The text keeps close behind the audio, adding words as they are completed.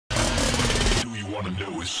wanna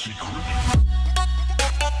know his secret?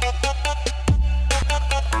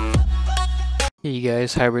 Hey you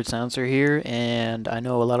guys, Hybrid Silencer here, and I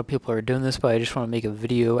know a lot of people are doing this, but I just want to make a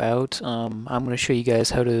video out. I'm going to show you guys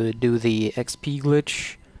how to do the XP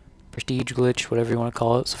glitch, Prestige glitch, whatever you want to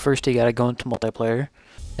call it. So first you gotta go into multiplayer,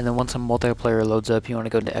 and then once a multiplayer loads up, you want to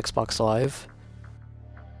go into Xbox Live.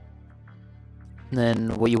 And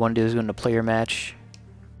then what you want to do is go into player match.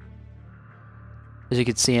 As you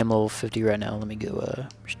can see, I'm level 50 right now. Let me go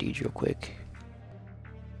Prestige real quick.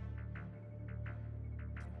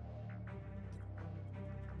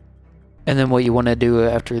 And then what you want to do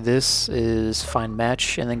after this is find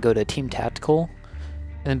match and then go to Team Tactical.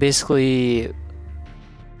 And basically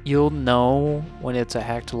you'll know when it's a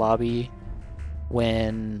hacked lobby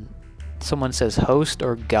when someone says host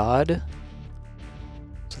or god.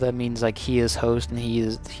 So that means like he is host and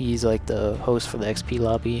he's like the host for the XP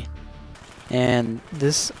lobby. And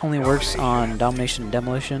this only works on domination and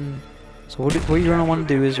demolition. So what you're gonna want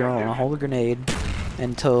to do is you're gonna want to hold a grenade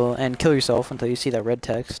and kill yourself until you see that red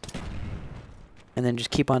text. And then just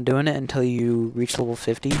keep on doing it until you reach level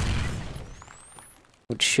 50,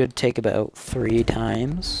 which should take about 3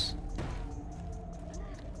 times.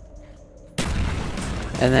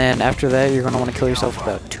 And then after that, you're going to want to kill yourself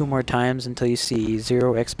about 2 more times until you see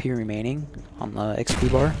 0 XP remaining on the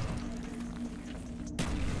XP bar.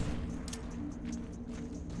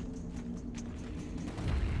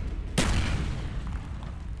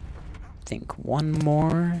 I think 1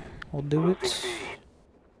 more will do it.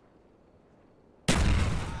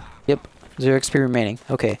 Yep, 0 XP remaining.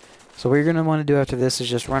 Okay, so what you're going to want to do after this is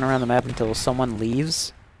just run around the map until someone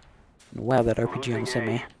leaves. Wow, that RPG almost hit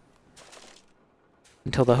me.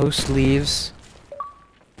 Until the host leaves.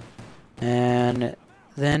 And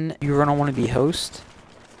then you're going to want to be host.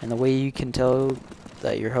 And the way you can tell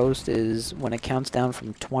that you're host is when it counts down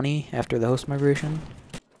from 20 after the host migration.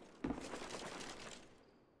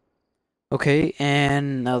 Okay,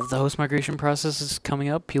 and now that the host migration process is coming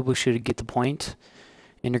up, people should get the point.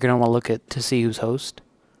 And you're going to want to look to see who's host.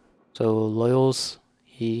 So Loyals,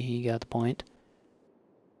 he got the point.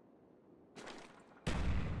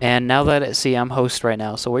 And now that, see, I'm host right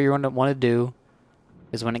now. So what you're going to want to do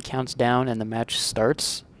is when it counts down and the match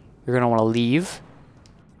starts, you're going to want to leave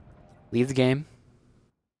the game,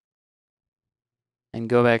 and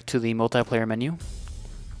go back to the multiplayer menu.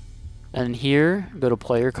 And here, go to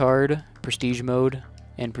player card, prestige mode,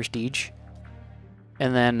 and prestige.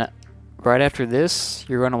 And then right after this,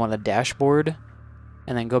 you're going to want a dashboard,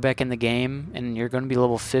 and then go back in the game, and you're going to be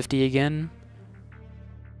level 50 again.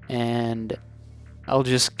 And I'll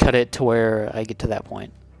just cut it to where I get to that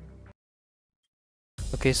point.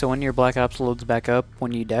 Okay, so when your Black Ops loads back up,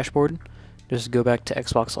 when you dashboard, just go back to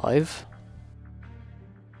Xbox Live.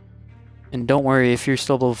 And don't worry, if you're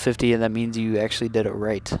still level 50, that means you actually did it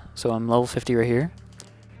right. So I'm level 50 right here.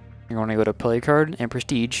 You're going to go to player card and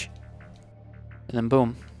prestige, and then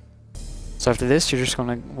boom. So after this, you're just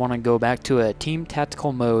going to want to go back to a Team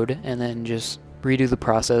Tactical mode and then just redo the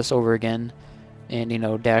process over again, and, you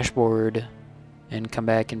know, dashboard and come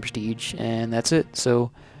back in prestige, and that's it.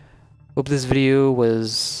 So hope this video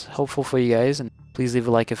was helpful for you guys, and please leave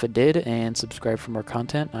a like if it did, and subscribe for more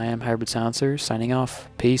content. I am Hybrid Silencer, signing off.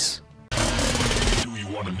 Peace. Do you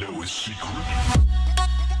wanna know his secret?